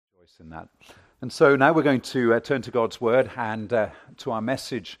Voice in that. And so now we're going to turn to God's Word and to our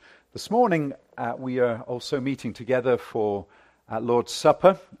message. This morning we are also meeting together for Lord's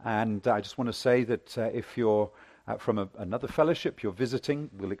Supper, and I just want to say that if you're from another fellowship, you're visiting,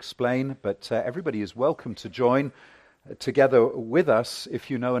 we'll explain, but everybody is welcome to join together with us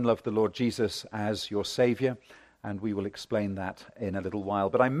if you know and love the Lord Jesus as your Saviour, and we will explain that in a little while.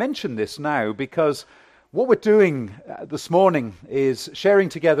 But I mention this now because what we're doing this morning is sharing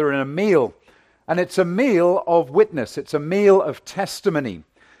together in a meal, and it's a meal of witness, it's a meal of testimony,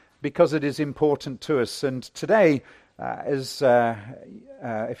 because it is important to us. And today,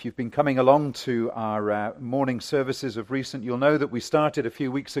 if you've been coming along to our morning services of recent, you'll know that we started a few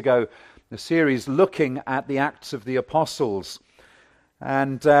weeks ago a series looking at the Acts of the Apostles.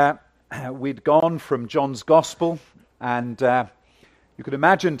 And we'd gone from John's Gospel, and you could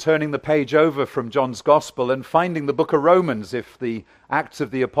imagine turning the page over from John's Gospel and finding the book of Romans if the Acts of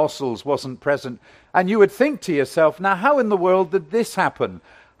the Apostles wasn't present. And you would think to yourself, now how in the world did this happen?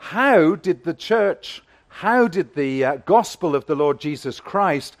 How did the church, how did the gospel of the Lord Jesus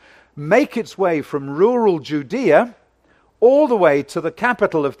Christ make its way from rural Judea all the way to the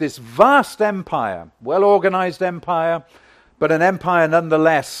capital of this vast empire, well-organized empire, but an empire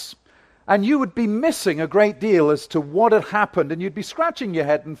nonetheless? And you would be missing a great deal as to what had happened, and you'd be scratching your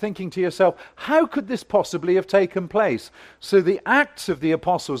head and thinking to yourself, how could this possibly have taken place? So the Acts of the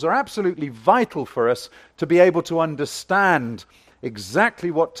Apostles are absolutely vital for us to be able to understand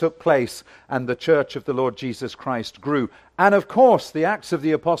exactly what took place, and the church of the Lord Jesus Christ grew. And of course, the Acts of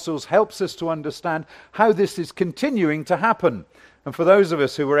the Apostles helps us to understand how this is continuing to happen. And for those of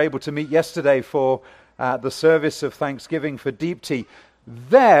us who were able to meet yesterday for the service of Thanksgiving for Deepti,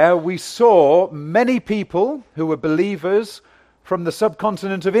 there we saw many people who were believers from the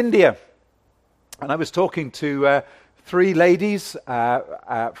subcontinent of India. And I was talking to three ladies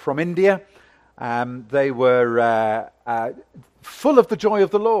from India. They were full of the joy of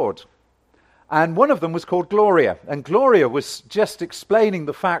the Lord. And one of them was called Gloria. And Gloria was just explaining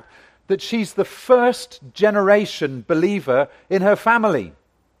the fact that she's the first generation believer in her family.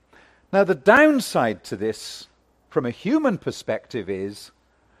 Now the downside to this, from a human perspective, is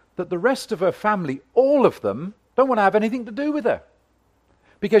that the rest of her family, all of them, don't want to have anything to do with her.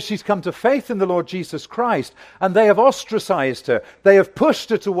 Because she's come to faith in the Lord Jesus Christ, and they have ostracized her. They have pushed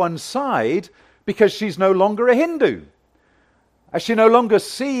her to one side because she's no longer a Hindu. As she no longer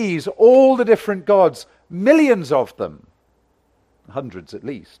sees all the different gods, millions of them, hundreds at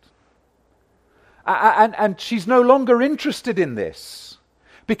least. And she's no longer interested in this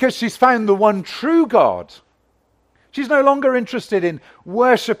because she's found the one true God. She's no longer interested in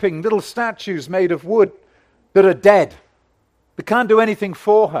worshipping little statues made of wood that are dead, that can't do anything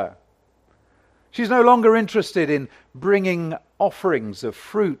for her. She's no longer interested in bringing offerings of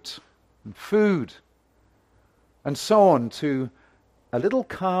fruit and food and so on to a little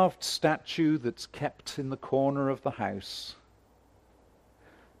carved statue that's kept in the corner of the house,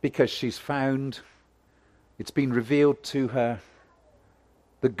 because she's found, it's been revealed to her,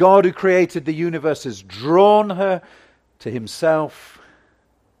 the God who created the universe has drawn her to himself,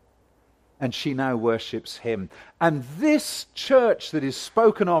 and she now worships him. And this church that is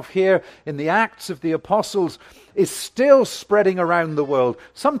spoken of here in the Acts of the Apostles is still spreading around the world.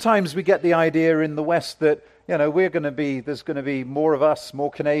 Sometimes we get the idea in the West that, there's going to be more of us,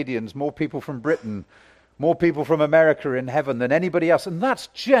 more Canadians, more people from Britain, more people from America in heaven than anybody else. And that's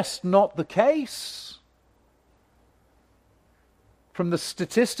just not the case. From the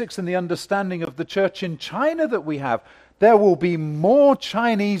statistics and the understanding of the church in China that we have, there will be more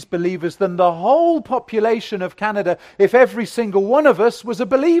Chinese believers than the whole population of Canada if every single one of us was a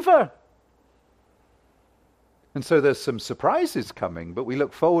believer. And so there's some surprises coming, but we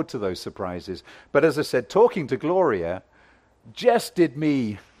look forward to those surprises. But as I said, talking to Gloria just did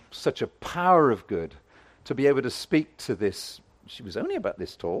me such a power of good to be able to speak to this. She was only about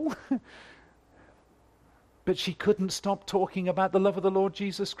this tall. But she couldn't stop talking about the love of the Lord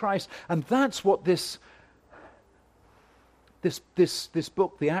Jesus Christ. And that's what this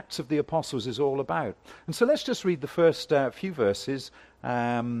book, the Acts of the Apostles, is all about. And so let's just read the first few verses.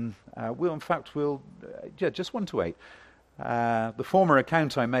 Just 1 to 8. The former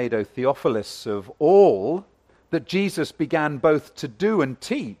account I made, O Theophilus, of all that Jesus began both to do and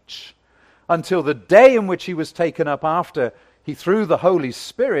teach, until the day in which he was taken up, after he, through the Holy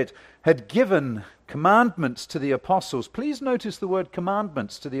Spirit, had given commandments to the apostles. Please notice the word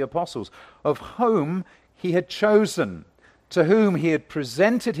commandments to the apostles, of whom he had chosen, to whom he had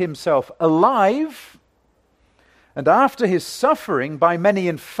presented himself alive, and after his suffering by many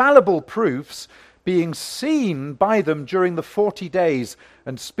infallible proofs, being seen by them during the 40 days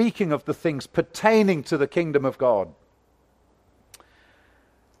and speaking of the things pertaining to the kingdom of God.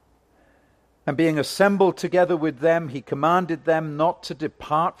 And being assembled together with them, he commanded them not to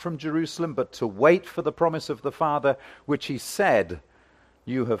depart from Jerusalem, but to wait for the promise of the Father, which he said,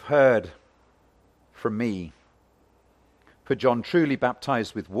 "You have heard from me. For John truly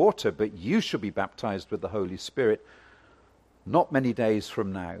baptized with water, but you shall be baptized with the Holy Spirit not many days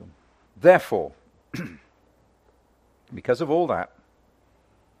from now." Therefore, because of all that,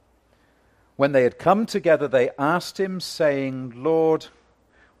 when they had come together, they asked him, saying, "Lord,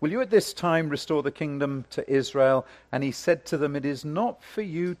 will you at this time restore the kingdom to Israel?" And he said to them, "It is not for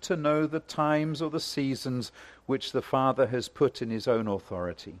you to know the times or the seasons which the Father has put in his own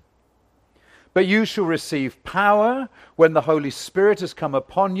authority. But you shall receive power when the Holy Spirit has come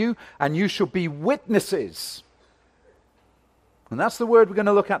upon you, and you shall be witnesses." And that's the word we're going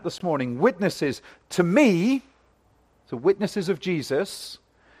to look at this morning. Witnesses to me, so witnesses of Jesus,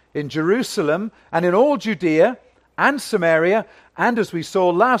 in Jerusalem and in all Judea and Samaria, and as we saw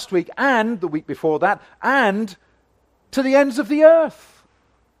last week and the week before that, and to the ends of the earth.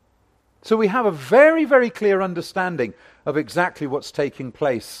 So we have a very, very clear understanding of exactly what's taking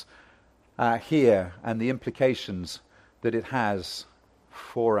place here and the implications that it has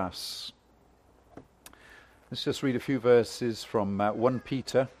for us. Let's just read a few verses from 1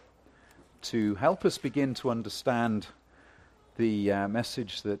 Peter to help us begin to understand the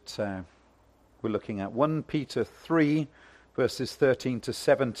message that we're looking at. 1 Peter 3, verses 13 to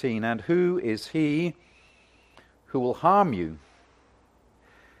 17. "And who is he who will harm you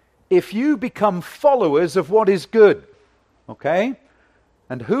if you become followers of what is good?" Okay?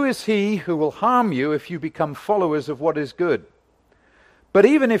 "And who is he who will harm you if you become followers of what is good? But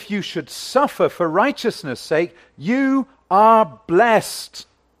even if you should suffer for righteousness' sake, you are blessed.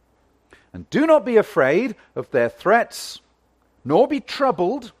 And do not be afraid of their threats, nor be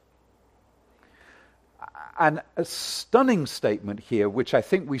troubled." And a stunning statement here, which I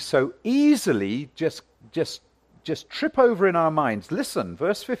think we so easily just trip over in our minds. Listen,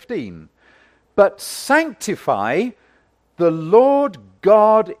 verse 15. "But sanctify the Lord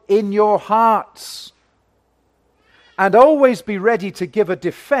God in your hearts, and always be ready to give a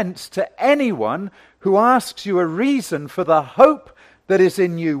defense to anyone who asks you a reason for the hope that is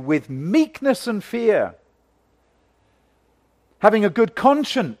in you with meekness and fear, having a good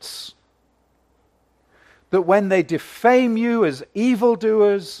conscience, that when they defame you as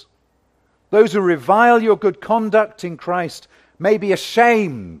evildoers, those who revile your good conduct in Christ may be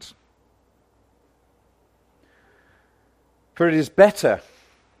ashamed. For it is better,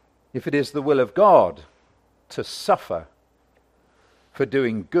 if it is the will of God, to suffer for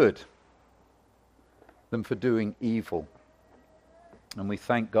doing good than for doing evil." And we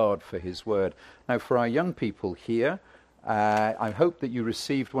thank God for his word. Now, for our young people here, I hope that you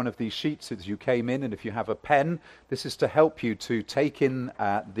received one of these sheets as you came in, and if you have a pen, this is to help you to take in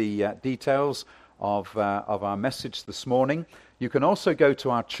the details of our message this morning. You can also go to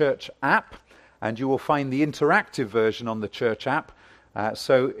our church app, and you will find the interactive version on the church app.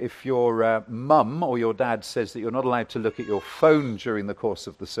 So if your mum or your dad says that you're not allowed to look at your phone during the course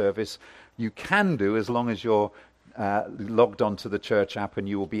of the service, you can do, as long as you're logged onto the church app, and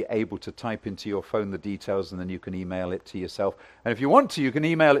you will be able to type into your phone the details, and then you can email it to yourself. And if you want to, you can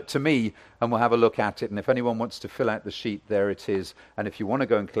email it to me, and we'll have a look at it. And if anyone wants to fill out the sheet, there it is. And if you want to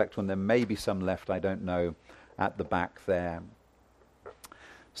go and collect one, there may be some left, I don't know, at the back there.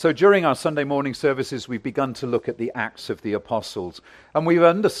 So during our Sunday morning services, we've begun to look at the Acts of the Apostles. And we've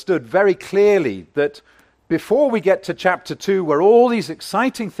understood very clearly that before we get to chapter 2, where all these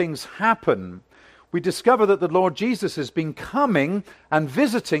exciting things happen, we discover that the Lord Jesus has been coming and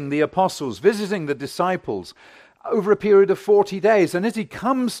visiting the apostles, visiting the disciples over a period of 40 days. And as he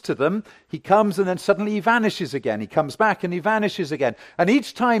comes to them, he comes and then suddenly he vanishes again. He comes back and he vanishes again. And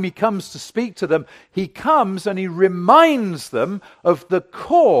each time he comes to speak to them, he comes and he reminds them of the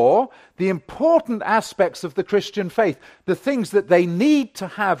core, the important aspects of the Christian faith, the things that they need to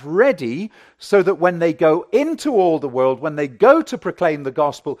have ready so that when they go into all the world, when they go to proclaim the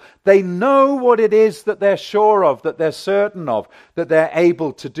gospel, they know what it is that they're sure of, that they're certain of, that they're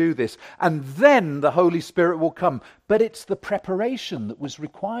able to do this. And then the Holy Spirit will come. But it's the preparation that was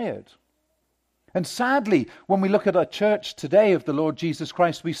required. And sadly, when we look at our church today of the Lord Jesus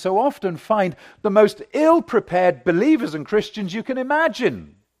Christ, we so often find the most ill-prepared believers and Christians you can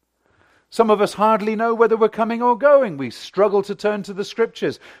imagine. Some of us hardly know whether we're coming or going. We struggle to turn to the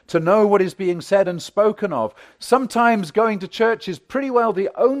Scriptures, to know what is being said and spoken of. Sometimes going to church is pretty well the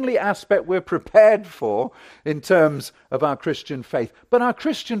only aspect we're prepared for in terms of our Christian faith. But our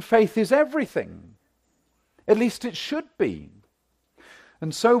Christian faith is everything. At least it should be.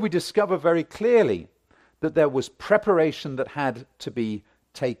 And so we discover very clearly that there was preparation that had to be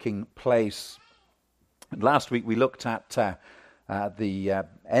taking place. And last week we looked at the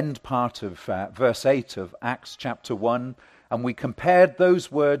end part of verse 8 of Acts chapter 1, and we compared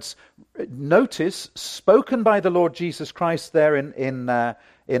those words, notice, spoken by the Lord Jesus Christ there in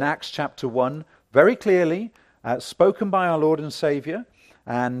Acts chapter 1, very clearly, spoken by our Lord and Saviour,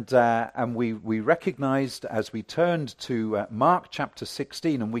 and we recognized as we turned to Mark chapter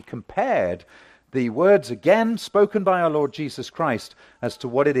 16, and we compared the words again spoken by our Lord Jesus Christ as to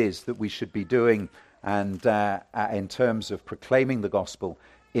what it is that we should be doing and in terms of proclaiming the gospel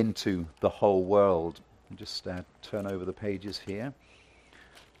into the whole world. I'll just turn over the pages here.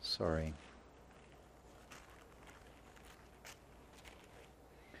 Sorry.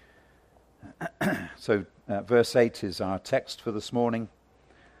 So verse 8 is our text for this morning.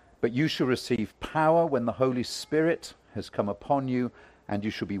 But you shall receive power when the Holy Spirit has come upon you, and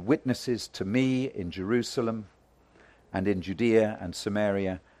you shall be witnesses to me in Jerusalem and in Judea and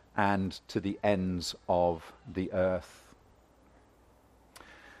Samaria and to the ends of the earth.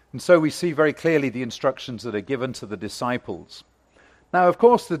 And so we see very clearly the instructions that are given to the disciples. Now, of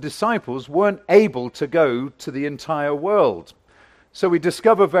course, the disciples weren't able to go to the entire world. So we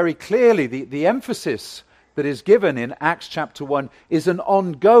discover very clearly the emphasis that is given in Acts chapter 1 is an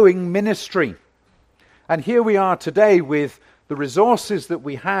ongoing ministry. And here we are today with the resources that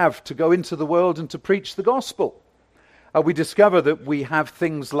we have to go into the world and to preach the gospel. We discover that we have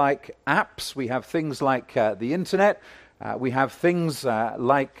things like apps, we have things like the internet, we have things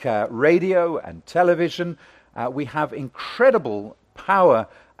like radio and television. We have incredible power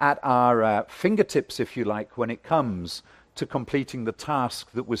at our fingertips, if you like, when it comes to completing the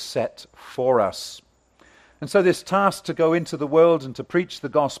task that was set for us. And so this task to go into the world and to preach the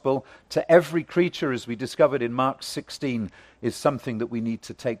gospel to every creature, as we discovered in Mark 16, is something that we need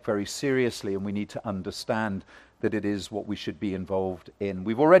to take very seriously, and we need to understand that it is what we should be involved in.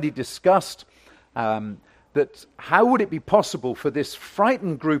 We've already discussed that how would it be possible for this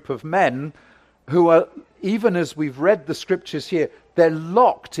frightened group of men who are, even as we've read the scriptures here, they're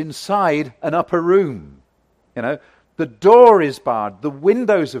locked inside an upper room. You know, the door is barred, the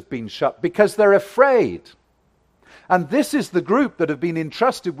windows have been shut because they're afraid. And this is the group that have been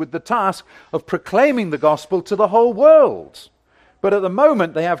entrusted with the task of proclaiming the gospel to the whole world. But at the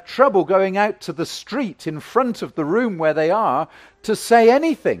moment, they have trouble going out to the street in front of the room where they are to say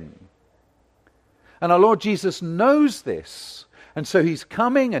anything. And our Lord Jesus knows this. And so he's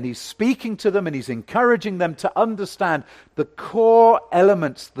coming and he's speaking to them and he's encouraging them to understand the core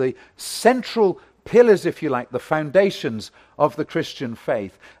elements, the central pillars, if you like, the foundations of the Christian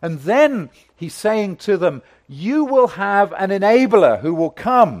faith. And then he's saying to them, you will have an enabler who will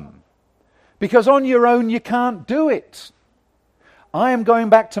come, because on your own you can't do it. I am going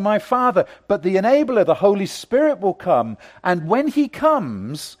back to my Father, but the enabler, the Holy Spirit, will come, and when he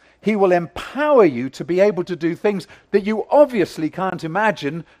comes, he will empower you to be able to do things that you obviously can't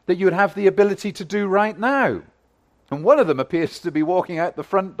imagine that you would have the ability to do right now. And one of them appears to be walking out the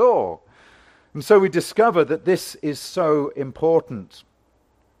front door. And so we discover that this is so important.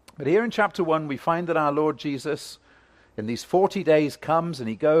 But here in chapter 1, we find that our Lord Jesus, in these 40 days, comes and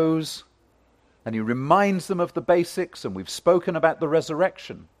he goes and he reminds them of the basics, and we've spoken about the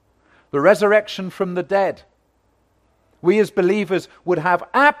resurrection from the dead. We as believers would have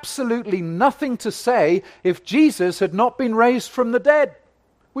absolutely nothing to say if Jesus had not been raised from the dead.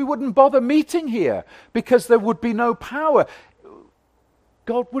 We wouldn't bother meeting here because there would be no power.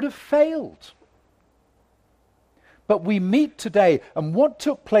 God would have failed. But we meet today, and what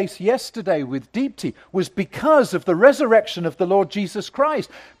took place yesterday with Deepti was because of the resurrection of the Lord Jesus Christ,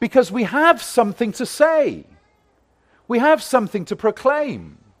 because we have something to say. We have something to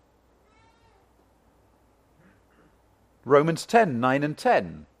proclaim. Romans 10, 9 and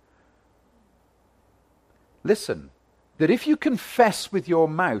 10. Listen, that if you confess with your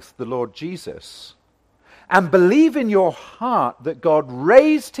mouth the Lord Jesus and believe in your heart that God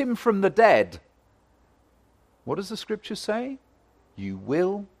raised him from the dead, what does the scripture say? You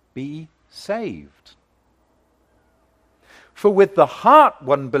will be saved. For with the heart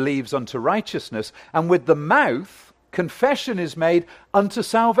one believes unto righteousness, and with the mouth confession is made unto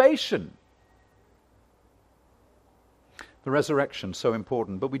salvation. The resurrection, so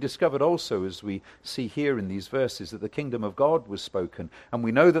important. But we discovered also, as we see here in these verses, that the kingdom of God was spoken. And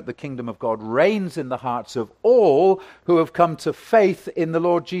we know that the kingdom of God reigns in the hearts of all who have come to faith in the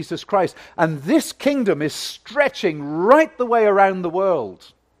Lord Jesus Christ. And this kingdom is stretching right the way around the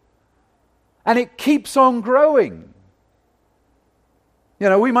world. And it keeps on growing. You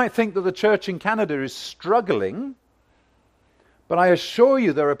know, we might think that the church in Canada is struggling, but I assure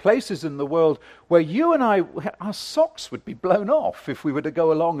you there are places in the world where you and I, our socks would be blown off if we were to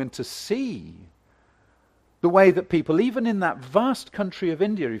go along and to see the way that people, even in that vast country of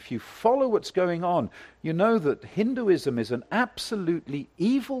India, if you follow what's going on, you know that Hinduism is an absolutely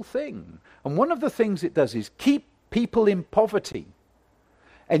evil thing. And one of the things it does is keep people in poverty.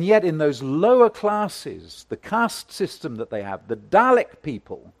 And yet in those lower classes, the caste system that they have, the Dalit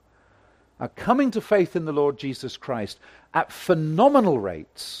people are coming to faith in the Lord Jesus Christ at phenomenal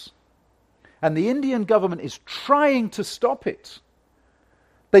rates. And the Indian government is trying to stop it.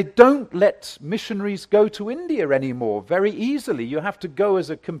 They don't let missionaries go to India anymore very easily. You have to go as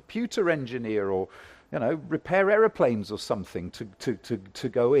a computer engineer or, repair aeroplanes or something to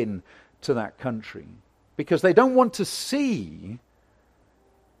go in to that country. Because they don't want to see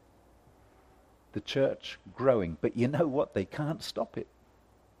the church growing. But you know what? They can't stop it.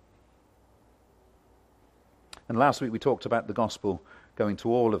 And last week we talked about the gospel going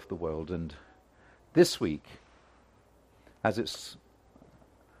to all of the world. And this week, as it's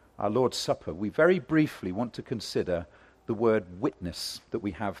our Lord's Supper, we very briefly want to consider the word witness that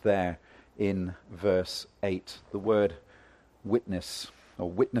we have there in verse 8. The word witness or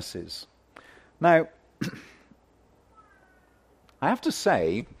witnesses. Now, I have to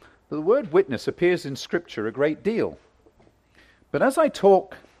say that the word witness appears in Scripture a great deal. But as I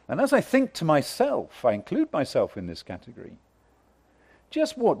talk and as I think to myself, I include myself in this category,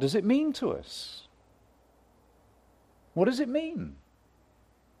 just what does it mean to us? What does it mean?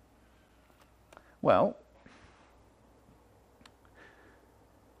 Well,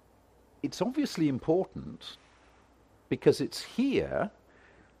 it's obviously important because it's here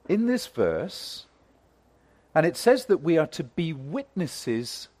in this verse, and it says that we are to be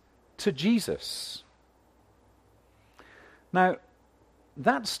witnesses to Jesus. Now,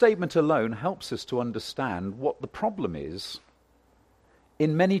 that statement alone helps us to understand what the problem is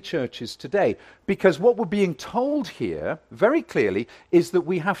in many churches today. Because what we're being told here, very clearly, is that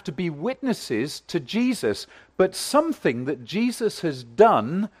we have to be witnesses to Jesus, but something that Jesus has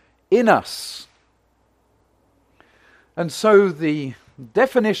done in us. And so the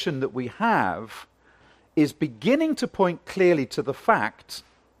definition that we have is beginning to point clearly to the fact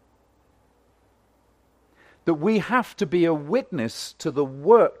that we have to be a witness to the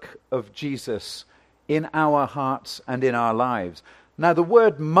work of Jesus in our hearts and in our lives. Now, the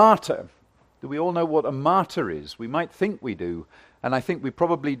word martyr, do we all know what a martyr is? We might think we do, and I think we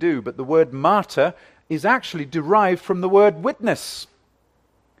probably do, but the word martyr is actually derived from the word witness.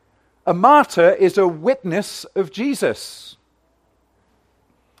 A martyr is a witness of Jesus.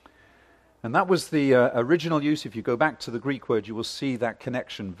 And that was the original use. If you go back to the Greek word, you will see that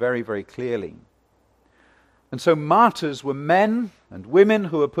connection very, very clearly. And so martyrs were men and women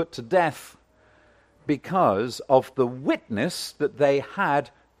who were put to death because of the witness that they had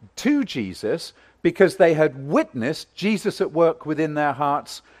to Jesus, because they had witnessed Jesus at work within their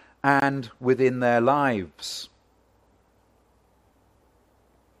hearts and within their lives.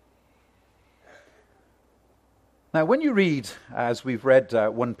 Now, when you read, as we've read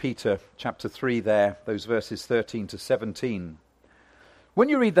 1 Peter chapter 3 there, those verses 13 to 17, when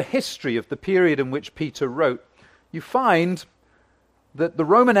you read the history of the period in which Peter wrote, you find that the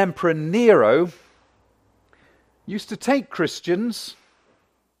Roman Emperor Nero used to take Christians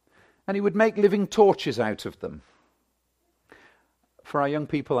and he would make living torches out of them. For our young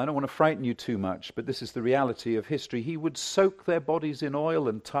people, I don't want to frighten you too much, but this is the reality of history. He would soak their bodies in oil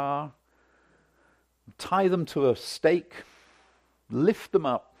and tar, tie them to a stake, lift them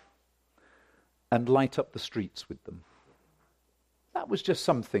up, and light up the streets with them. That was just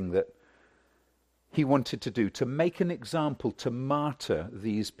something that he wanted to do, to make an example, to martyr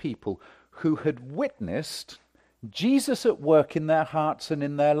these people who had witnessed Jesus at work in their hearts and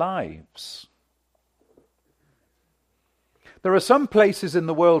in their lives. There are some places in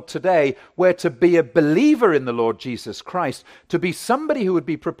the world today where to be a believer in the Lord Jesus Christ, to be somebody who would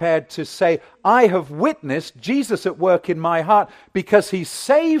be prepared to say, I have witnessed Jesus at work in my heart because he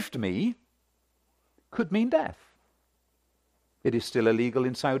saved me, could mean death. It is still illegal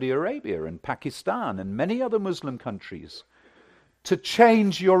in Saudi Arabia and Pakistan and many other Muslim countries to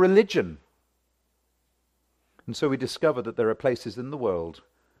change your religion. And so we discover that there are places in the world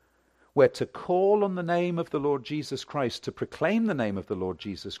where to call on the name of the Lord Jesus Christ, to proclaim the name of the Lord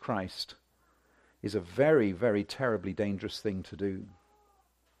Jesus Christ, is a very, very terribly dangerous thing to do.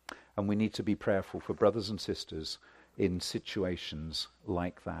 And we need to be prayerful for brothers and sisters in situations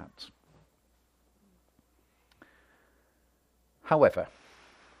like that. However,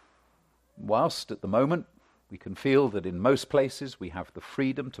 whilst at the moment we can feel that in most places we have the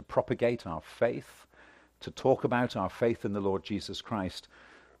freedom to propagate our faith, to talk about our faith in the Lord Jesus Christ,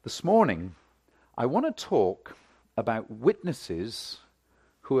 this morning I want to talk about witnesses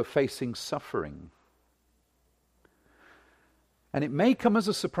who are facing suffering. And it may come as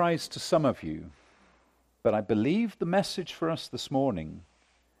a surprise to some of you, but I believe the message for us this morning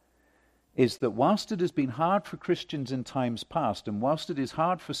is that whilst it has been hard for Christians in times past, and whilst it is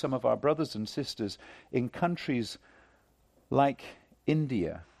hard for some of our brothers and sisters in countries like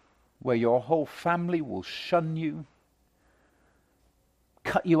India, where your whole family will shun you,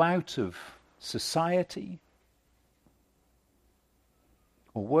 cut you out of society,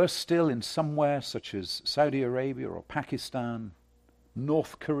 or worse still, in somewhere such as Saudi Arabia or Pakistan,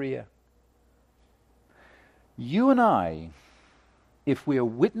 North Korea, you and I, if we are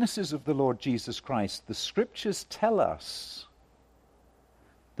witnesses of the Lord Jesus Christ, the scriptures tell us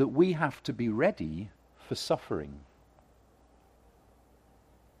that we have to be ready for suffering.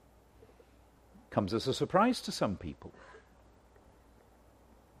 Comes as a surprise to some people.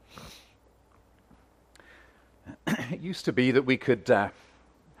 It used to be that we could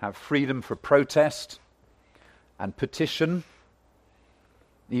have freedom for protest and petition.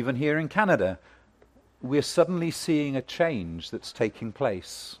 Even here in Canada, we're suddenly seeing a change that's taking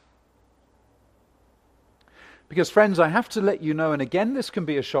place. Because, friends, I have to let you know, and again this can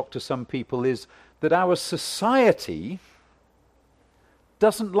be a shock to some people, is that our society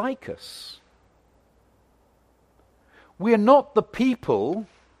doesn't like us. We're not the people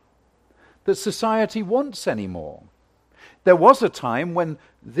that society wants anymore. There was a time when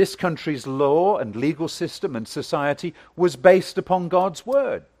this country's law and legal system and society was based upon God's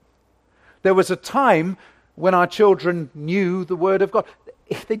word. There was a time when our children knew the word of God.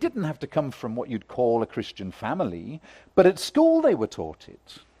 They didn't have to come from what you'd call a Christian family, but at school they were taught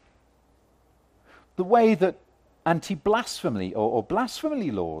it. The way that anti-blasphemy or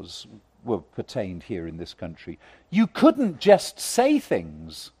blasphemy laws were pertained here in this country. You couldn't just say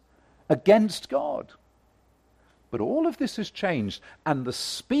things against God. But all of this has changed, and the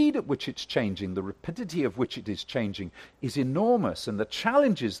speed at which it's changing, the rapidity of which it is changing, is enormous, and the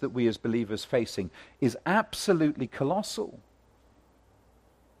challenges that we as believers facing is absolutely colossal.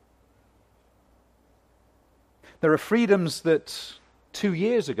 There are freedoms that 2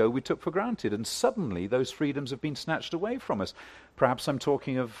 years ago we took for granted, and suddenly those freedoms have been snatched away from us. Perhaps I'm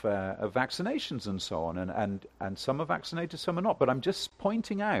talking of vaccinations and so on, and some are vaccinated, some are not. But I'm just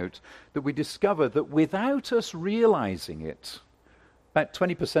pointing out that we discover that without us realizing it, about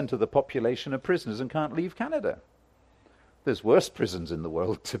 20% of the population are prisoners and can't leave Canada. There's worse prisons in the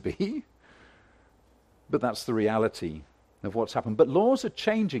world to be, but that's the reality of what's happened. But laws are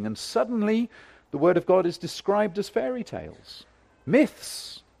changing, and suddenly the Word of God is described as fairy tales,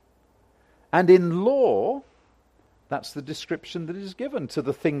 myths. And in law, that's the description that is given to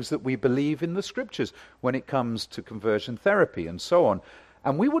the things that we believe in the Scriptures when it comes to conversion therapy and so on.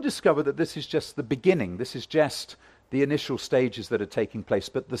 And we will discover that this is just the beginning. This is just the initial stages that are taking place.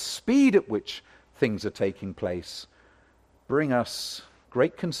 But the speed at which things are taking place bring us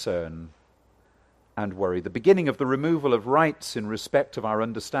great concern and worry. The beginning of the removal of rights in respect of our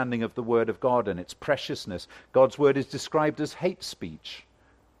understanding of the Word of God and its preciousness. God's Word is described as hate speech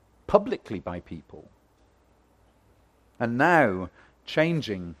publicly by people. And now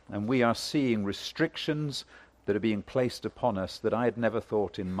changing, and we are seeing restrictions that are being placed upon us that I had never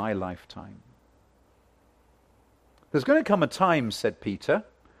thought in my lifetime. There's going to come a time, said Peter,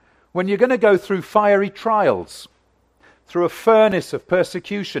 when you're going to go through fiery trials, through a furnace of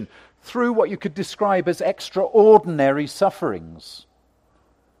persecution, through what you could describe as extraordinary sufferings.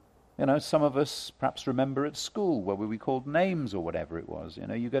 You know, some of us perhaps remember at school where we were called names or whatever it was. You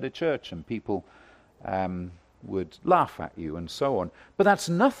know, you go to church and people would laugh at you and so on. But that's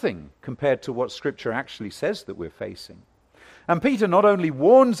nothing compared to what Scripture actually says that we're facing. And Peter not only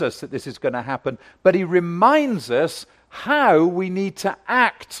warns us that this is going to happen, but he reminds us how we need to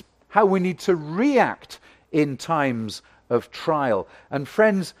act, how we need to react in times of trial. And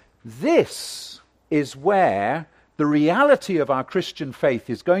friends, this is where the reality of our Christian faith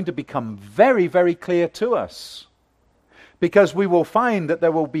is going to become very, very clear to us. Because we will find that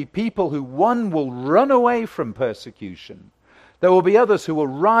there will be people who, one, will run away from persecution. There will be others who will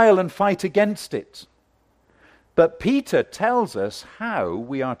rile and fight against it. But Peter tells us how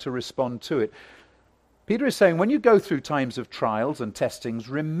we are to respond to it. Peter is saying, when you go through times of trials and testings,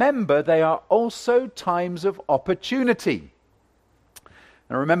 remember they are also times of opportunity.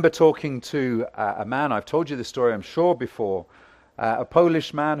 And I remember talking to a man, I've told you this story, I'm sure, before, a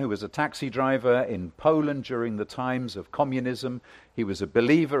Polish man who was a taxi driver in Poland during the times of communism. He was a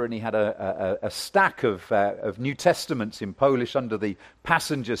believer, and he had a stack of New Testaments in Polish under the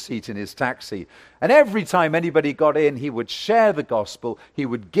passenger seat in his taxi. And every time anybody got in, he would share the gospel. He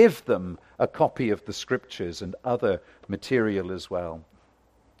would give them a copy of the scriptures and other material as well.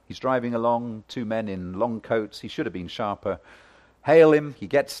 He's driving along, two men in long coats. He should have been sharper. Hail him.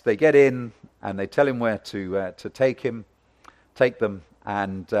 They get in, and they tell him where to take them,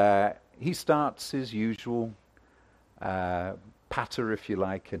 and he starts his usual patter, if you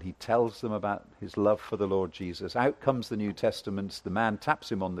like, and he tells them about his love for the Lord Jesus. Out comes the New Testaments. The man taps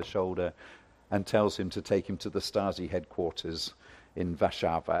him on the shoulder and tells him to take him to the Stasi headquarters in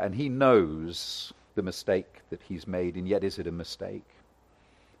Warsaw. And he knows the mistake that he's made, and yet is it a mistake?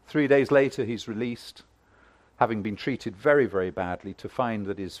 3 days later, he's released, having been treated very, very badly, to find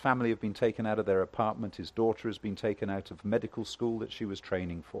that his family have been taken out of their apartment, his daughter has been taken out of medical school that she was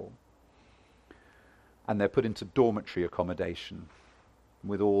training for. And they're put into dormitory accommodation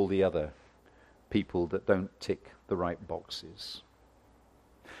with all the other people that don't tick the right boxes.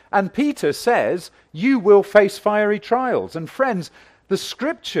 And Peter says, you will face fiery trials. And friends, the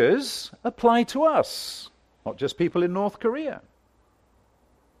scriptures apply to us, not just people in North Korea.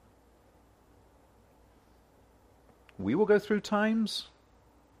 We will go through times,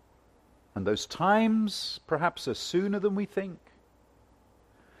 and those times perhaps are sooner than we think.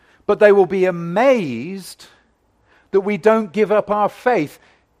 But they will be amazed that we don't give up our faith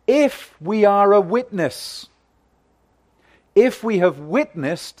if we are a witness. If we have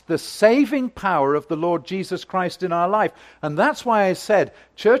witnessed the saving power of the Lord Jesus Christ in our life. And that's why I said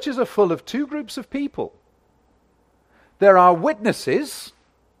churches are full of two groups of people. There are witnesses,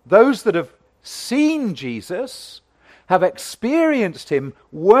 those that have seen Jesus, have experienced him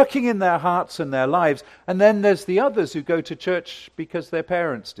working in their hearts and their lives. And then there's the others who go to church because their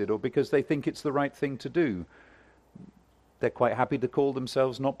parents did or because they think it's the right thing to do. They're quite happy to call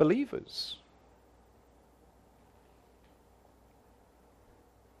themselves not believers.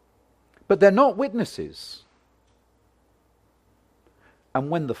 But they're not witnesses. And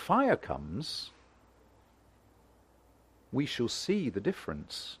when the fire comes, we shall see the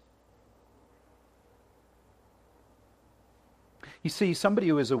difference. You see, somebody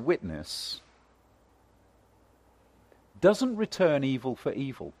who is a witness doesn't return evil for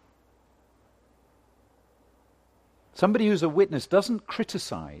evil. Somebody who's a witness doesn't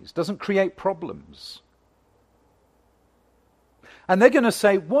criticize, doesn't create problems. And they're going to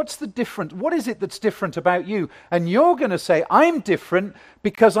say, what's the difference? What is it that's different about you? And you're going to say, I'm different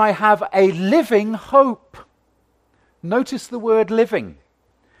because I have a living hope. Notice the word living.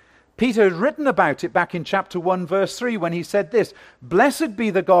 Peter had written about it back in chapter 1, verse 3, when he said this, "Blessed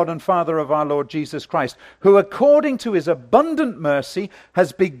be the God and Father of our Lord Jesus Christ, who according to his abundant mercy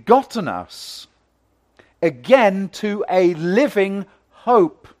has begotten us again to a living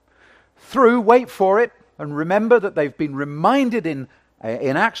hope through," wait for it, and remember that they've been reminded in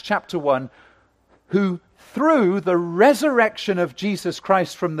Acts chapter 1, who through the resurrection of Jesus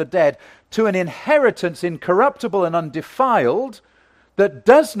Christ from the dead to an inheritance incorruptible and undefiled, that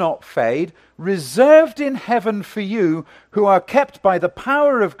does not fade, reserved in heaven for you, who are kept by the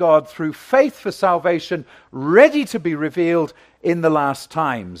power of God through faith for salvation, ready to be revealed in the last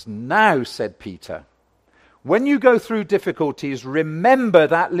times. Now, said Peter, when you go through difficulties, remember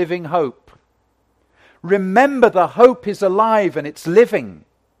that living hope. Remember the hope is alive and it's living.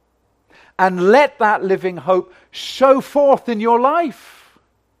 And let that living hope show forth in your life.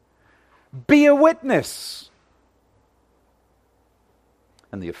 Be a witness.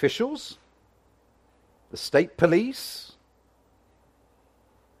 And the officials, the state police,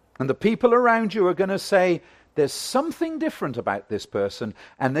 and the people around you are going to say, there's something different about this person,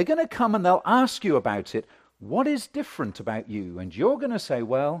 and they're going to come and they'll ask you about it. What is different about you? And you're going to say,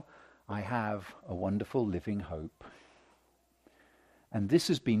 well, I have a wonderful living hope. And this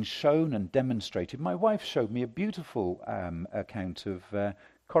has been shown and demonstrated. My wife showed me a beautiful account of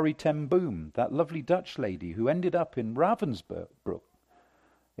Corrie ten Boom, that lovely Dutch lady who ended up in Ravensbrück,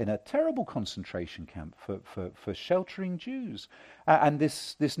 in a terrible concentration camp for sheltering Jews. And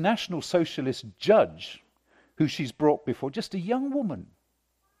this National Socialist judge who she's brought before, just a young woman.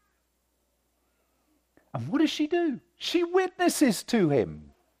 And what does she do? She witnesses to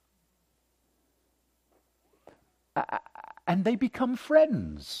him. And they become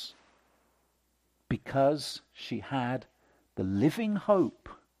friends. because she had the living hope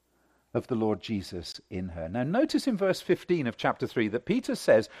of the Lord Jesus in her. Now notice in verse 15 of chapter 3 that Peter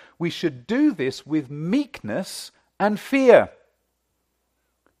says we should do this with meekness and fear.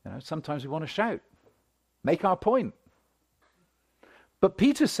 Sometimes we want to shout, make our point. But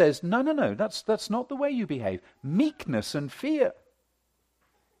Peter says, no, that's not the way you behave. Meekness and fear.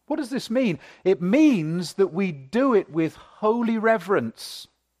 What does this mean? It means that we do it with holy reverence.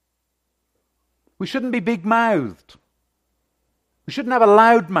 We shouldn't be big-mouthed. We shouldn't have a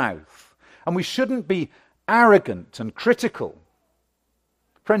loud mouth. And we shouldn't be arrogant and critical.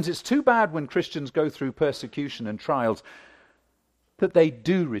 Friends, it's too bad when Christians go through persecution and trials that they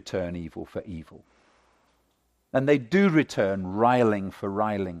do return evil for evil. And they do return riling for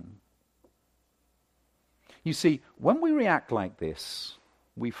riling. You see, when we react like this,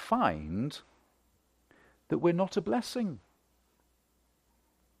 we find that we're not a blessing.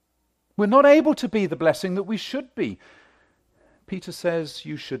 We're not able to be the blessing that we should be. Peter says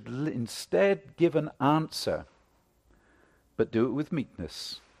you should instead give an answer, but do it with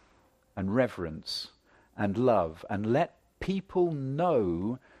meekness and reverence and love, and let people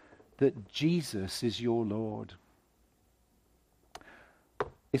know that Jesus is your Lord.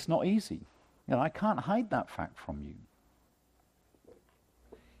 It's not easy. I can't hide that fact from you.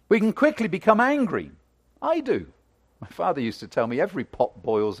 We can quickly become angry. I do. My father used to tell me every pot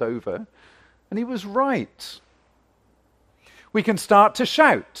boils over, and he was right. We can start to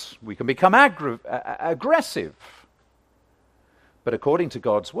shout. We can become aggressive. But according to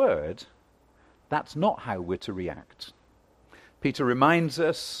God's word, that's not how we're to react. Peter reminds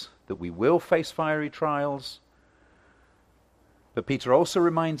us that we will face fiery trials, but Peter also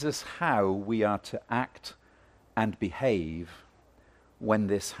reminds us how we are to act and behave when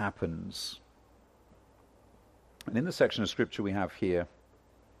this happens. And in the section of scripture we have here,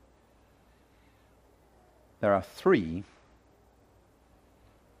 there are 3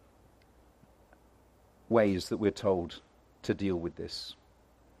 ways that we're told to deal with this.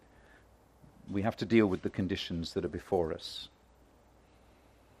 We have to deal with the conditions that are before us.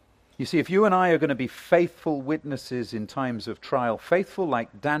 You see, if you and I are going to be faithful witnesses in times of trial, faithful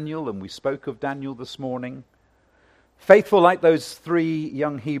like Daniel, and we spoke of Daniel this morning, faithful like those 3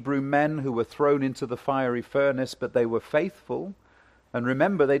 young Hebrew men who were thrown into the fiery furnace, but they were faithful. And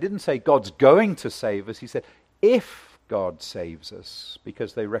remember, they didn't say God's going to save us. He said, if God saves us,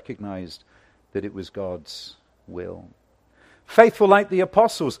 because they recognized that it was God's will. Faithful like the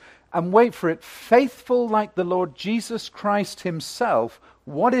apostles, and wait for it, faithful like the Lord Jesus Christ himself.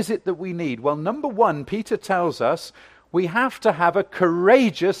 What is it that we need? Well, number 1, Peter tells us we have to have a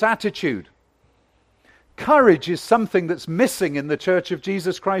courageous attitude. Courage is something that's missing in the Church of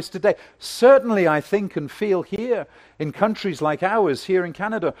Jesus Christ today. Certainly, I think and feel here in countries like ours, here in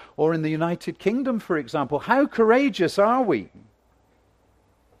Canada, or in the United Kingdom, for example. How courageous are we?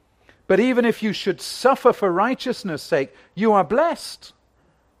 But even if you should suffer for righteousness' sake, you are blessed.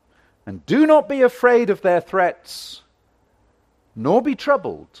 And do not be afraid of their threats, nor be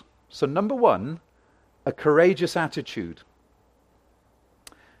troubled. So number 1, a courageous attitude.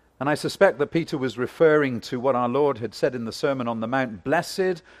 And I suspect that Peter was referring to what our Lord had said in the Sermon on the Mount.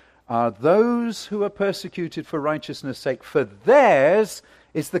 Blessed are those who are persecuted for righteousness' sake, for theirs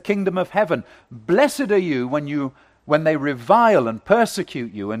is the kingdom of heaven. Blessed are you when they revile and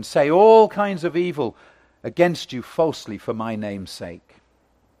persecute you and say all kinds of evil against you falsely for my name's sake.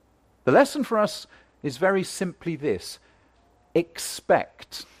 The lesson for us is very simply this: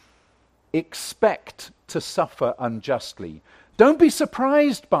 expect to suffer unjustly. Don't be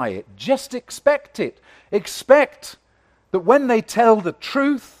surprised by it. Just expect it. Expect that when they tell the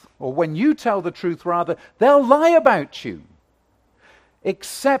truth, or when you tell the truth rather, they'll lie about you.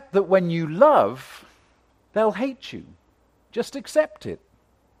 Accept that when you love, they'll hate you. Just accept it.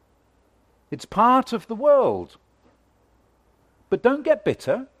 It's part of the world. But don't get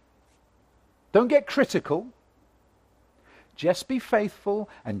bitter. Don't get critical. Just be faithful,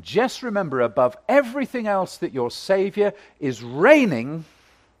 and just remember above everything else that your Savior is reigning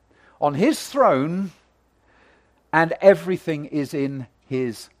on his throne, and everything is in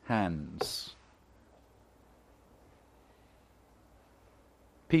his hands.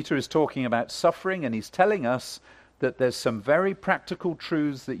 Peter is talking about suffering, and he's telling us that there's some very practical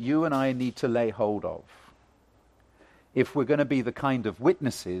truths that you and I need to lay hold of if we're going to be the kind of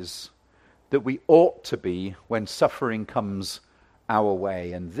witnesses that we ought to be when suffering comes our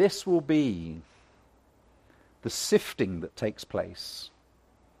way. And this will be the sifting that takes place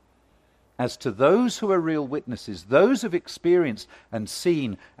as to those who are real witnesses, those who've experienced and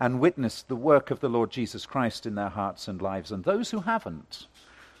seen and witnessed the work of the Lord Jesus Christ in their hearts and lives, and those who haven't.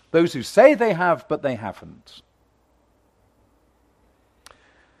 Those who say they have, but they haven't.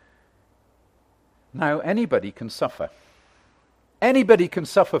 Now, anybody can suffer. Anybody can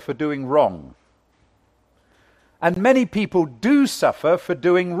suffer for doing wrong. And many people do suffer for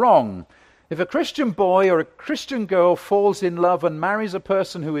doing wrong. If a Christian boy or a Christian girl falls in love and marries a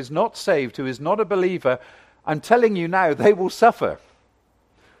person who is not saved, who is not a believer, I'm telling you now, they will suffer.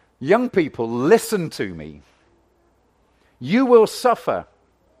 Young people, listen to me. You will suffer.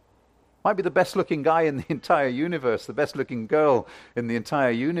 Might be the best looking guy in the entire universe, the best looking girl in the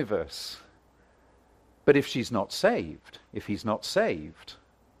entire universe. But if she's not saved, if he's not saved,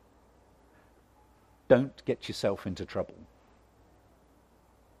 don't get yourself into trouble.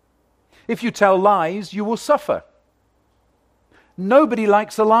 If you tell lies, you will suffer. Nobody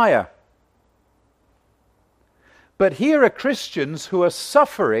likes a liar. But here are Christians who are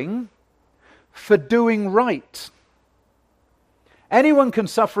suffering for doing right. Anyone can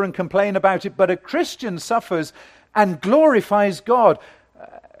suffer and complain about it, but a Christian suffers and glorifies God.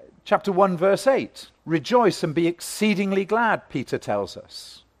 Chapter 1, verse 8. Rejoice and be exceedingly glad, Peter tells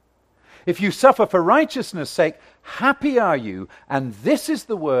us. If you suffer for righteousness' sake, happy are you. And this is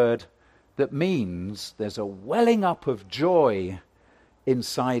the word that means there's a welling up of joy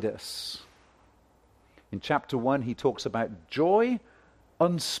inside us. In chapter 1, he talks about joy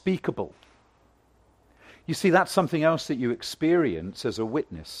unspeakable. You see, that's something else that you experience as a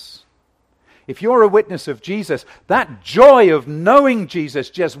witness. If you're a witness of Jesus, that joy of knowing Jesus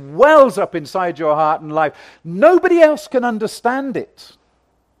just wells up inside your heart and life. Nobody else can understand it,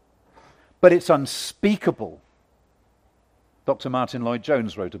 but it's unspeakable. Dr. Martin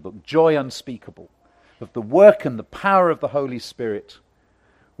Lloyd-Jones wrote a book, Joy Unspeakable, of the work and the power of the Holy Spirit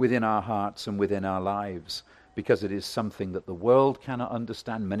within our hearts and within our lives, because it is something that the world cannot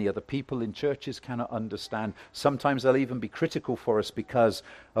understand, many other people in churches cannot understand. Sometimes they'll even be critical for us because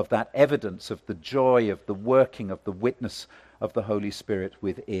of that evidence of the joy of the working of the witness of the Holy Spirit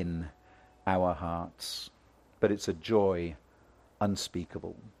within our hearts. But it's a joy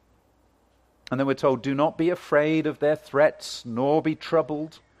unspeakable. And then we're told, do not be afraid of their threats, nor be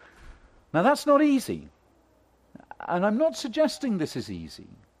troubled. Now that's not easy. And I'm not suggesting this is easy.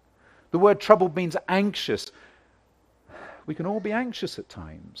 The word troubled means anxious. We can all be anxious at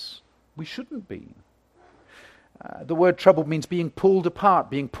times. We shouldn't be. The word troubled means being pulled apart,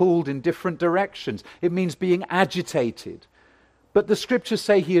 being pulled in different directions. It means being agitated. But the scriptures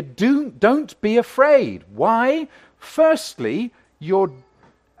say here, don't be afraid. Why? Firstly, you're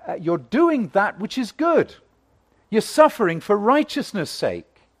doing that which is good. You're suffering for righteousness' sake.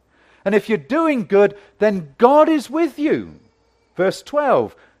 And if you're doing good, then God is with you. Verse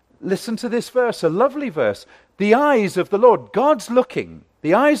 12. Listen to this verse, a lovely verse. The eyes of the Lord, God's looking.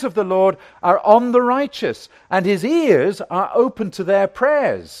 The eyes of the Lord are on the righteous, and his ears are open to their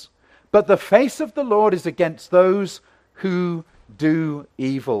prayers. But the face of the Lord is against those who do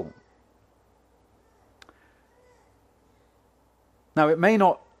evil. Now, it may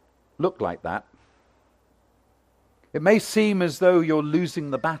not look like that. It may seem as though you're losing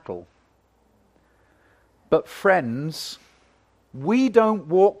the battle. But friends, we don't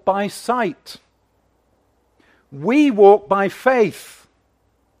walk by sight. We walk by faith.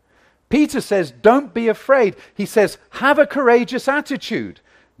 Peter says, don't be afraid. He says, have a courageous attitude.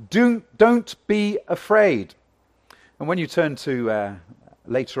 Don't be afraid. And when you turn to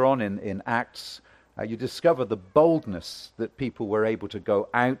later on in Acts, you discover the boldness that people were able to go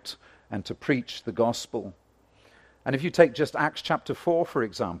out and to preach the gospel. And if you take just Acts chapter 4, for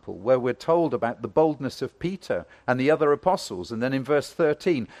example, where we're told about the boldness of Peter and the other apostles, and then in verse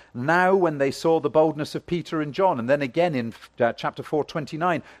 13, now when they saw the boldness of Peter and John, and then again in chapter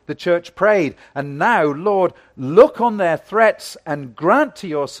 4:29, the church prayed, and now, Lord, look on their threats and grant to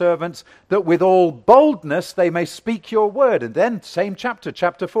your servants that with all boldness they may speak your word. And then same chapter,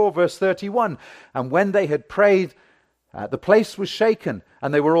 chapter 4, verse 31, and when they had prayed, the place was shaken,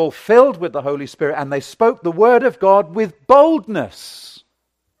 and they were all filled with the Holy Spirit, and they spoke the word of God with boldness.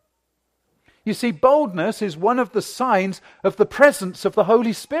 You see, boldness is one of the signs of the presence of the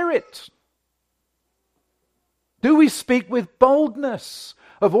Holy Spirit. Do we speak with boldness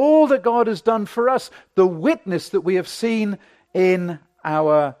of all that God has done for us, the witness that we have seen in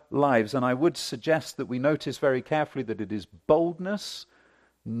our lives? And I would suggest that we notice very carefully that it is boldness,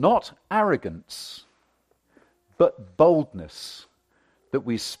 not arrogance, but boldness, that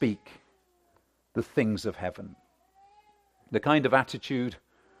we speak the things of heaven. The kind of attitude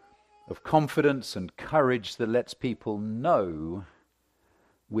of confidence and courage that lets people know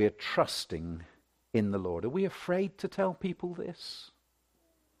we're trusting in the Lord. Are we afraid to tell people this?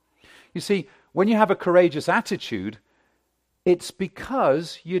 You see, when you have a courageous attitude, It's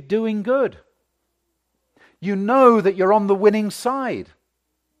because you're doing good. You know that you're on the winning side.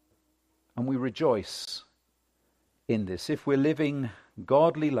 And we rejoice in this. If we're living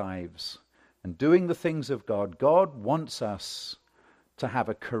godly lives and doing the things of God, God wants us to have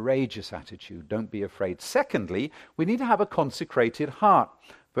a courageous attitude. Don't be afraid. Secondly, we need to have a consecrated heart.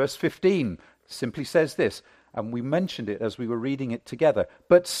 Verse 15 simply says this, and we mentioned it as we were reading it together.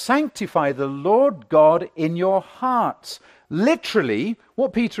 But sanctify the Lord God in your hearts. Literally,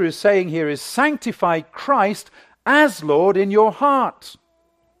 what Peter is saying here is sanctify Christ as Lord in your heart.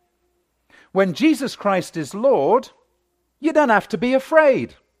 When Jesus Christ is Lord, you don't have to be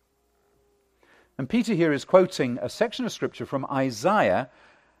afraid. And Peter here is quoting a section of Scripture from Isaiah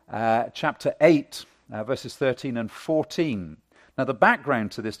chapter 8, verses 13 and 14. Now the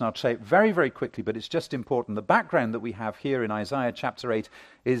background to this, and I'll say it very, very quickly, but it's just important. The background that we have here in Isaiah chapter 8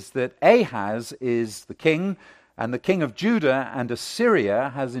 is that Ahaz is the king, and the king of Judah and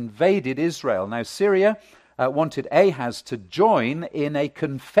Assyria has invaded Israel. Now Syria wanted Ahaz to join in a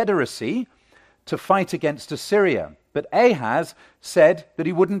confederacy to fight against Assyria. But Ahaz said that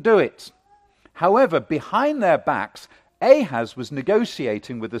he wouldn't do it. However, behind their backs, Ahaz was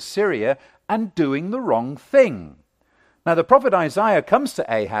negotiating with Assyria and doing the wrong thing. Now the prophet Isaiah comes to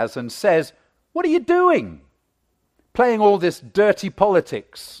Ahaz and says, "What are you doing? Playing all this dirty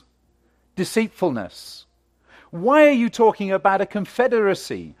politics, deceitfulness. Why are you talking about a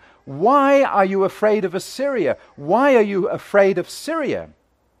confederacy? Why are you afraid of Assyria? Why are you afraid of Syria?"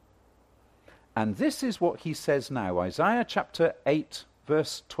 And this is what he says now, Isaiah chapter 8,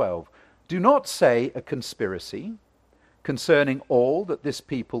 verse 12. "Do not say a conspiracy concerning all that this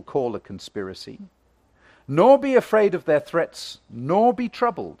people call a conspiracy, nor be afraid of their threats, nor be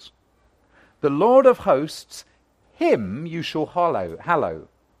troubled. The Lord of hosts, him you shall hallow.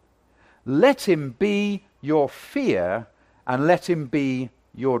 Let him be your fear, and let him be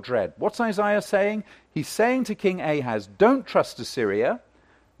your dread." What's Isaiah saying? He's saying to King Ahaz, don't trust Assyria,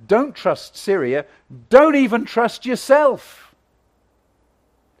 don't trust Syria, don't even trust yourself.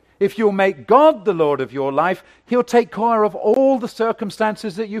 If you'll make God the Lord of your life, he'll take care of all the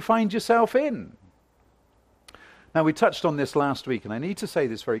circumstances that you find yourself in. Now, we touched on this last week, and I need to say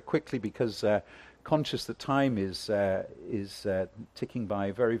this very quickly because conscious that time is ticking by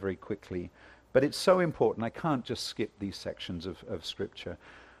very, very quickly. But it's so important, I can't just skip these sections of Scripture.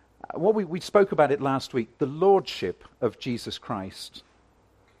 We spoke about it last week, the lordship of Jesus Christ.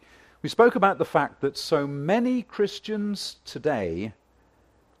 We spoke about the fact that so many Christians today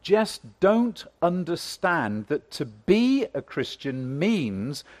just don't understand that to be a Christian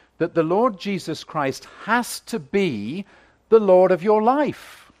means that the Lord Jesus Christ has to be the Lord of your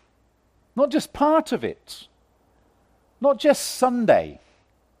life. Not just part of it. Not just Sunday.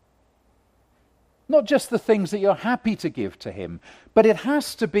 Not just the things that you're happy to give to him. But it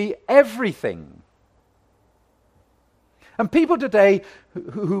has to be everything. And people today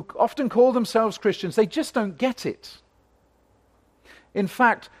who often call themselves Christians, they just don't get it. In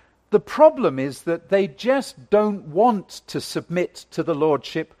fact, the problem is that they just don't want to submit to the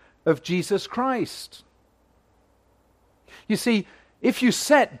lordship of Jesus Christ. You see, if you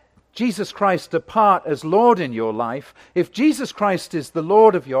set Jesus Christ apart as Lord in your life, if Jesus Christ is the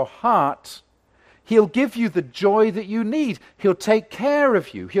Lord of your heart, he'll give you the joy that you need. He'll take care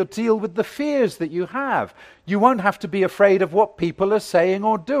of you. He'll deal with the fears that you have. You won't have to be afraid of what people are saying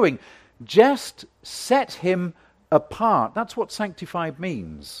or doing. Just set him apart. That's what sanctified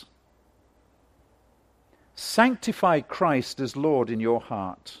means. Sanctify Christ as Lord in your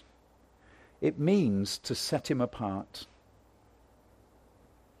heart. It means to set him apart.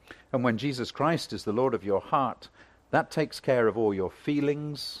 And when Jesus Christ is the Lord of your heart, that takes care of all your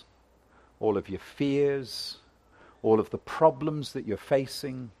feelings, all of your fears, all of the problems that you're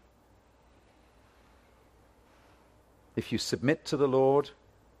facing. If you submit to the Lord,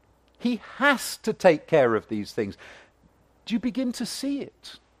 he has to take care of these things. Do you begin to see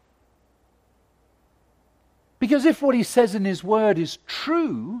it? Because if what he says in his word is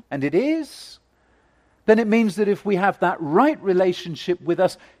true, and it is, then it means that if we have that right relationship with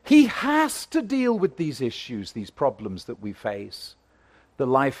us, he has to deal with these issues, these problems that we face, the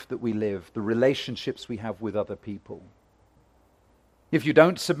life that we live, the relationships we have with other people. If you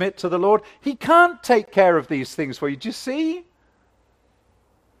don't submit to the Lord, he can't take care of these things for you. Do you see?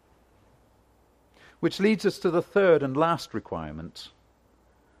 Which leads us to the third and last requirement.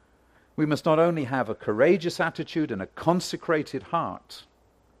 We must not only have a courageous attitude and a consecrated heart,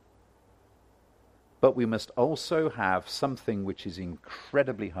 but we must also have something which is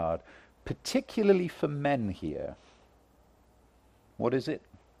incredibly hard, particularly for men here. What is it?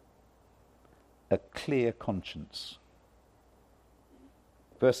 A clear conscience.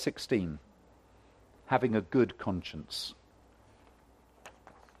 Verse 16. Having a good conscience.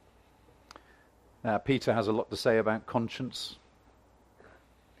 Peter has a lot to say about conscience.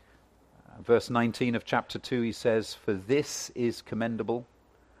 Verse 19 of chapter 2, he says, "For this is commendable,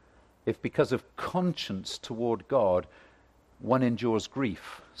 if because of conscience toward God one endures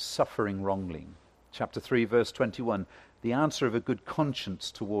grief, suffering wrongly." Chapter 3, verse 21, the answer of a good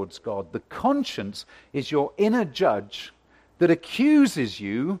conscience towards God. The conscience is your inner judge that accuses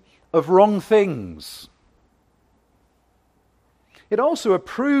you of wrong things. It also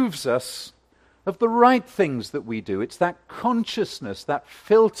approves us of the right things that we do. It's that consciousness, that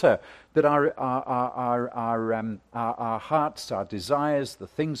filter that our hearts, our desires, the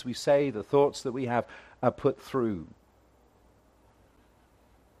things we say, the thoughts that we have are put through.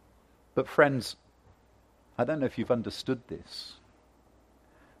 But friends, I don't know if you've understood this,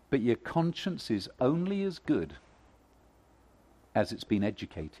 but your conscience is only as good as it's been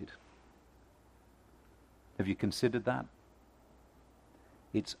educated. Have you considered that?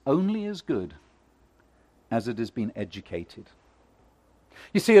 It's only as good as it has been educated.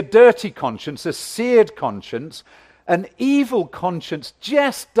 You see, a dirty conscience, a seared conscience, an evil conscience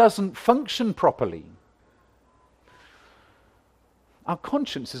just doesn't function properly. Our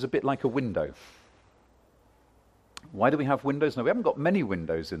conscience is a bit like a window. Why do we have windows? No, we haven't got many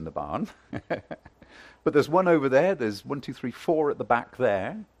windows in the barn. But there's one over there, there's 1, 2, 3, 4 at the back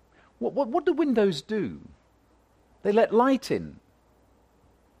there. What do windows do? They let light in.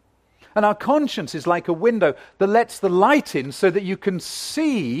 And our conscience is like a window that lets the light in so that you can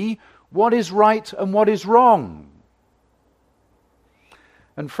see what is right and what is wrong.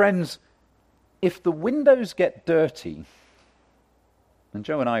 And friends, if the windows get dirty, and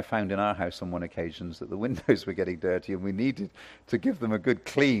Joe and I found in our house on one occasion that the windows were getting dirty and we needed to give them a good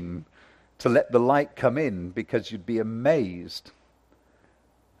clean to let the light come in, because you'd be amazed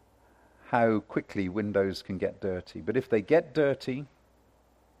how quickly windows can get dirty. But if they get dirty,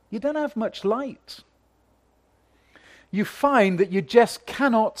 you don't have much light. You find that you just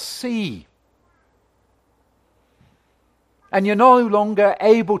cannot see. And you're no longer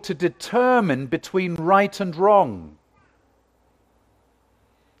able to determine between right and wrong.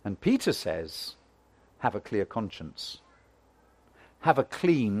 And Peter says, have a clear conscience. Have a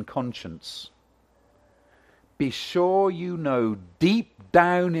clean conscience. Be sure you know deep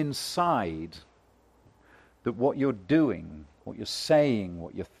down inside that what you're doing, what you're saying,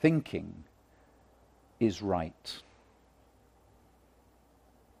 what you're thinking is right.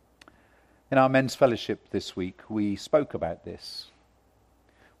 In our men's fellowship this week, we spoke about this.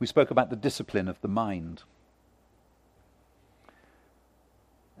 We spoke about the discipline of the mind.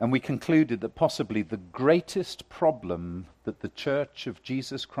 And we concluded that possibly the greatest problem that the Church of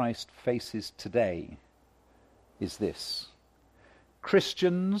Jesus Christ faces today is this: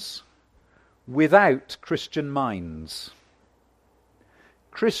 Christians without Christian minds.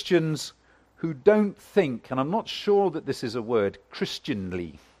 Christians who don't think, and I'm not sure that this is a word,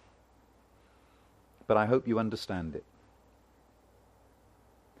 Christianly, but I hope you understand it.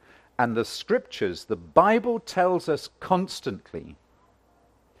 And the scriptures, the Bible tells us constantly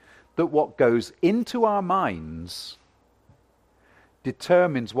that what goes into our minds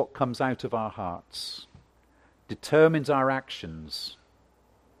determines what comes out of our hearts, determines our actions,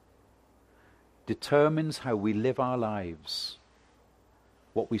 determines how we live our lives,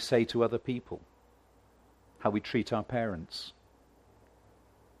 what we say to other people, how we treat our parents,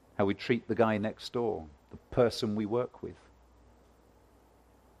 how we treat the guy next door, the person we work with.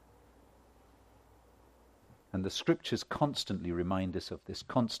 And the scriptures constantly remind us of this,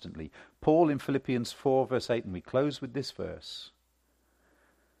 constantly. Paul in Philippians 4 verse 8, and we close with this verse,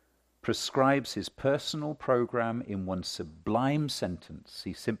 prescribes his personal program in one sublime sentence.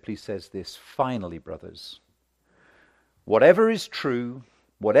 He simply says this: finally, brothers, whatever is true,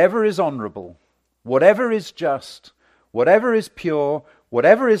 whatever is honorable, whatever is just, whatever is pure,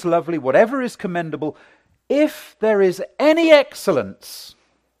 whatever is lovely, whatever is commendable, if there is any excellence,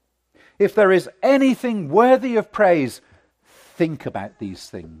 if there is anything worthy of praise, think about these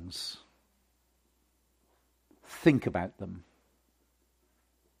things. Think about them.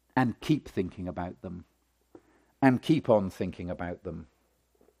 And keep thinking about them. And keep on thinking about them.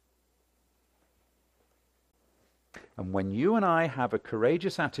 And when you and I have a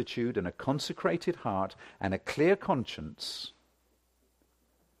courageous attitude and a consecrated heart and a clear conscience,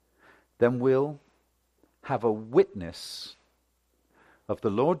 then we'll have a witness of the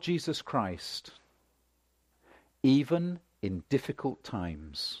Lord Jesus Christ, even in difficult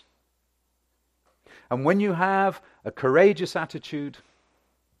times. And when you have a courageous attitude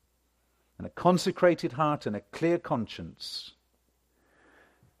and a consecrated heart and a clear conscience,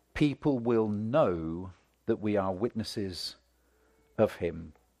 people will know that we are witnesses of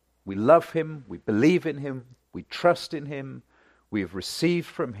him. We love him, we believe in him, we trust in him, we have received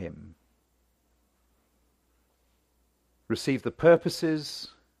from him. Received the purposes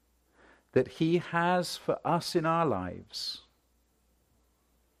that he has for us in our lives.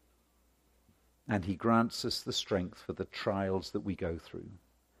 And he grants us the strength for the trials that we go through.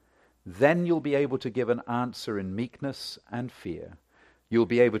 Then you'll be able to give an answer in meekness and fear. You'll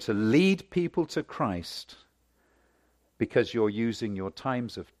be able to lead people to Christ because you're using your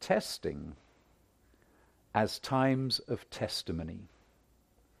times of testing as times of testimony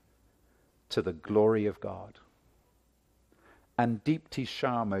to the glory of God. And Deepti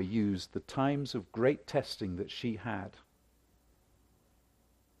Sharma used the times of great testing that she had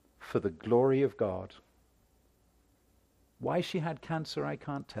for the glory of God. Why she had cancer, I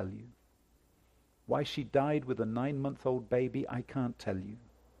can't tell you. Why she died with a 9-month-old baby, I can't tell you.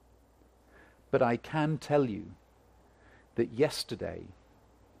 But I can tell you that yesterday,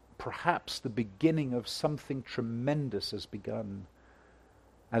 perhaps the beginning of something tremendous has begun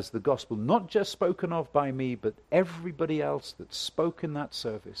as the gospel, not just spoken of by me, but everybody else that spoke in that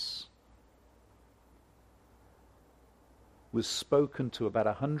service, was spoken to about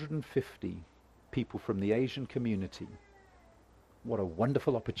 150 people from the Asian community. What a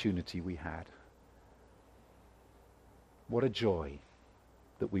wonderful opportunity we had. What a joy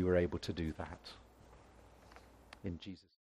that we were able to do that. In Jesus'